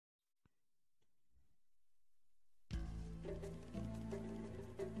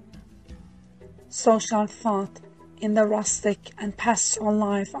Social thought in the rustic and pastoral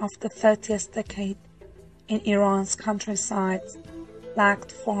life of the 30th decade in Iran's countryside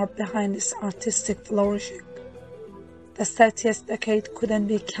lagged far behind its artistic flourishing. The 30th decade couldn't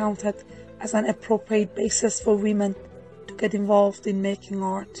be counted as an appropriate basis for women to get involved in making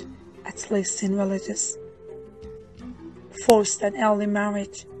art, at least in villages. Forced and early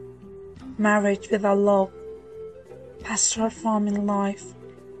marriage, marriage without love, pastoral farming life,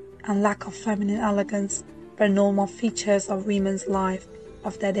 and lack of feminine elegance were normal features of women's life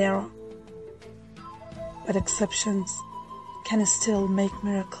of that era. But exceptions can still make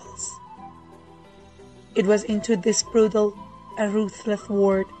miracles. It was into this brutal and ruthless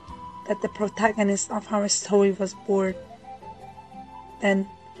world that the protagonist of our story was born. Then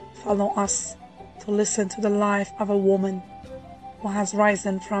follow us to listen to the life of a woman who has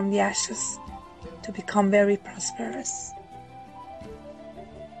risen from the ashes to become very prosperous.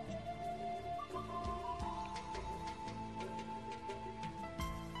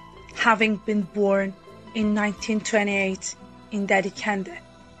 Having been born in 1928 in Dadikande,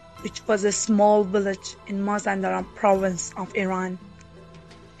 which was a small village in Mazandaran province of Iran,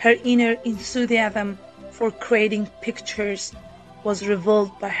 her inner enthusiasm for creating pictures was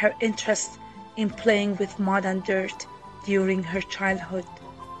revealed by her interest in playing with mud and dirt during her childhood,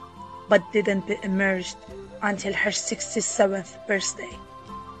 but didn't be emerged until her 67th birthday.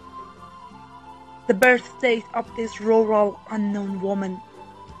 The birth date of this rural unknown woman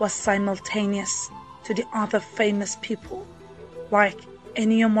was simultaneous to the other famous people like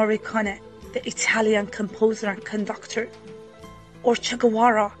Ennio Morricone, the Italian composer and conductor, or Che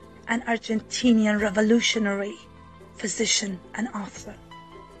Guevara, an Argentinian revolutionary, physician and author,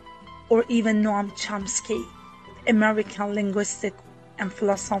 or even Noam Chomsky, the American linguistic and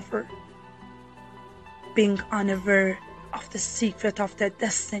philosopher. Being unaware of the secret of their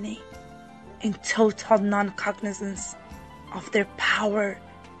destiny, in total non-cognizance of their power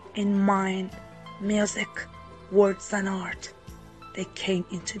in mind, music, words and art, they came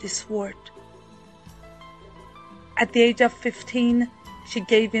into this world. At the age of 15, she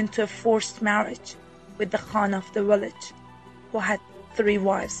gave in to a forced marriage with the Khan of the village, who had 3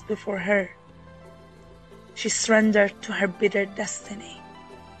 wives before her. She surrendered to her bitter destiny,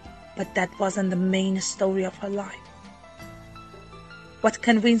 but that wasn't the main story of her life. What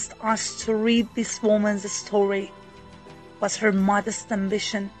convinced us to read this woman's story was her modest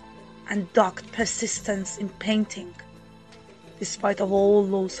ambition and dogged persistence in painting, despite of all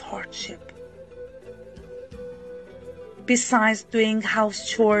those hardships. Besides doing house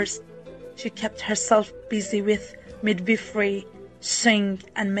chores, she kept herself busy with midwifery, sewing,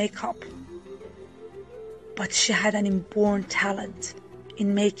 and makeup. But she had an inborn talent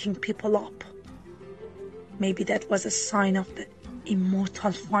in making people up. Maybe that was a sign of the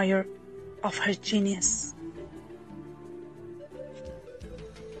immortal fire of her genius.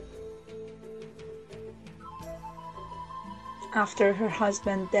 After her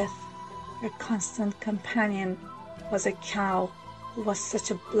husband's death, her constant companion was a cow who was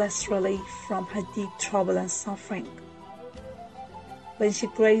such a blessed relief from her deep trouble and suffering. When she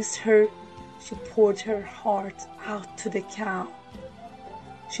grazed her, she poured her heart out to the cow.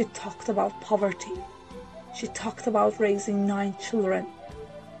 She talked about poverty. She talked about raising 9 children.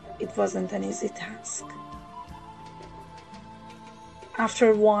 It wasn't an easy task.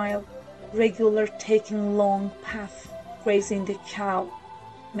 After a while, regular taking long path grazing the cow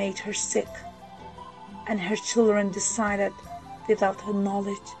made her sick, and her children decided, without her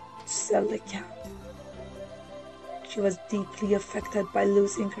knowledge, to sell the cow. She was deeply affected by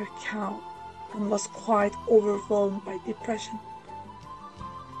losing her cow and was quite overwhelmed by depression.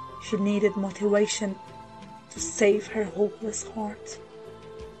 She needed motivation to save her hopeless heart.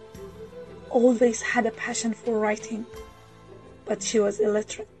 Always had a passion for writing, but she was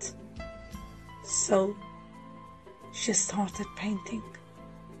illiterate. So she started painting.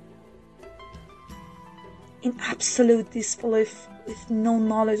 In absolute disbelief, with no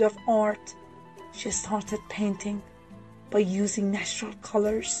knowledge of art, she started painting by using natural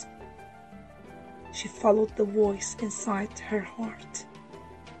colors. She followed the voice inside her heart.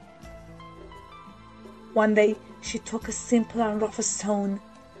 One day, she took a simple and rough stone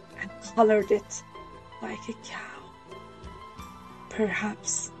and colored it like a cow,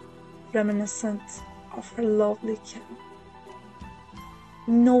 perhaps reminiscent of her lovely cow.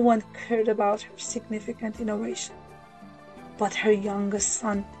 No one cared about her significant innovation, but her youngest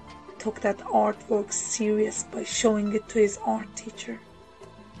son took that artwork serious by showing it to his art teacher,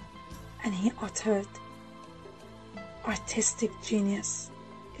 and he uttered, "Artistic genius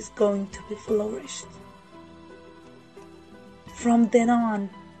is going to be flourished." From then on,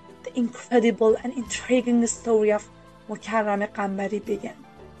 the incredible and intriguing story of Mokarrameh Ghanbari began.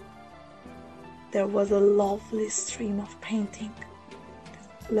 There was a lovely stream of painting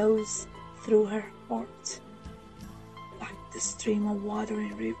that flows through her heart, like the stream of water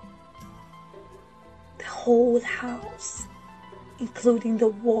in a river. The whole house, including the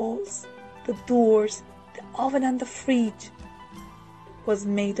walls, the doors, the oven and the fridge, was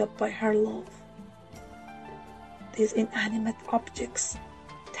made up by her love. These inanimate objects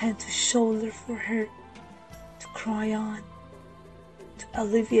tend to shoulder for her, to cry on, to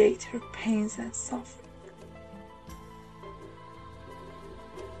alleviate her pains and suffering.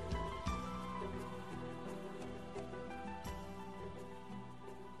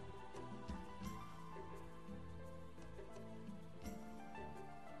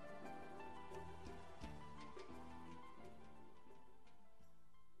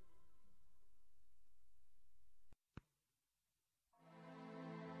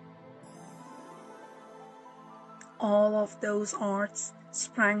 All of those arts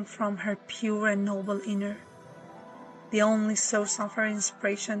sprang from her pure and noble inner. The only source of her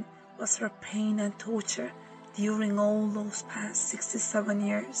inspiration was her pain and torture during all those past 67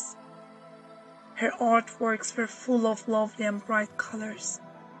 years. Her artworks were full of lovely and bright colors.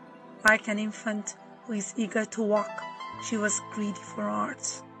 Like an infant who is eager to walk, she was greedy for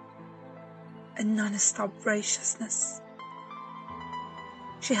art, a non-stop voraciousness.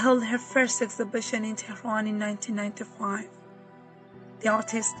 She held her first exhibition in Tehran in 1995. The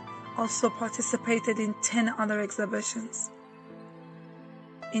artist also participated in 10 other exhibitions.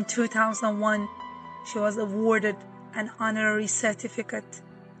 In 2001, she was awarded an honorary certificate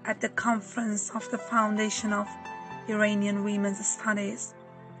at the conference of the Foundation of Iranian Women's Studies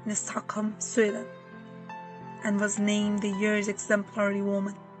in Stockholm, Sweden, and was named the year's exemplary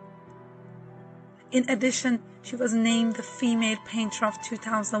woman. In addition, she was named the Female Painter of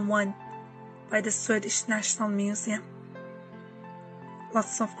 2001 by the Swedish National Museum.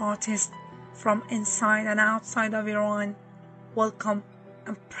 Lots of artists from inside and outside of Iran welcomed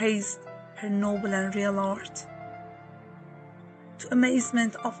and praised her noble and real art. To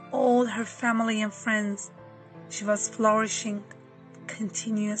amazement of all her family and friends, she was flourishing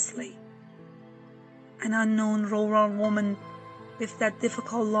continuously. An unknown rural woman with that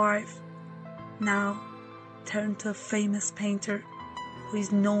difficult life now turned to a famous painter who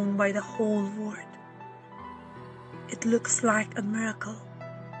is known by the whole world. It looks like a miracle,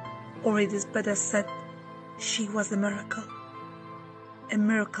 or it is better said, she was a miracle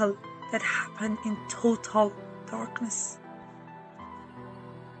that happened in total darkness.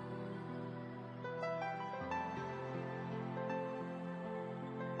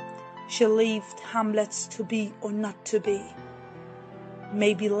 She left hamlets to be or not to be.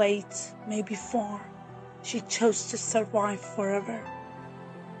 Maybe late, maybe far, she chose to survive forever.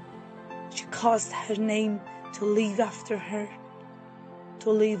 She caused her name to live after her, to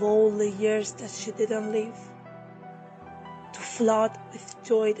live all the years that she didn't live, to flood with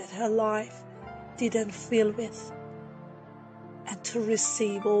joy that her life didn't fill with, and to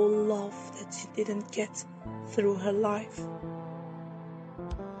receive all love that she didn't get through her life.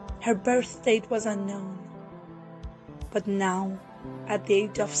 Her birth date was unknown, but now, at the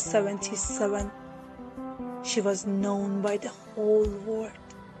age of 77, she was known by the whole world.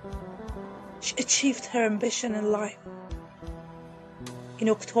 She achieved her ambition in life. In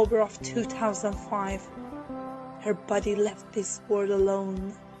October of 2005, her body left this world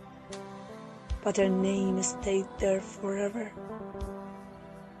alone, but her name stayed there forever.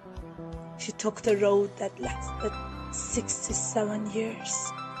 She took the road that lasted 67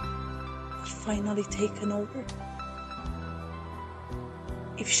 years, but finally taken over.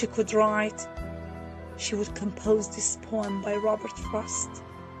 If she could write, she would compose this poem by Robert Frost.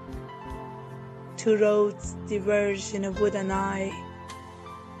 Two roads diverge in a wood and I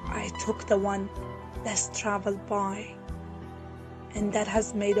took the one less traveled by, and that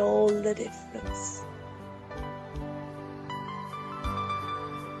has made all the difference.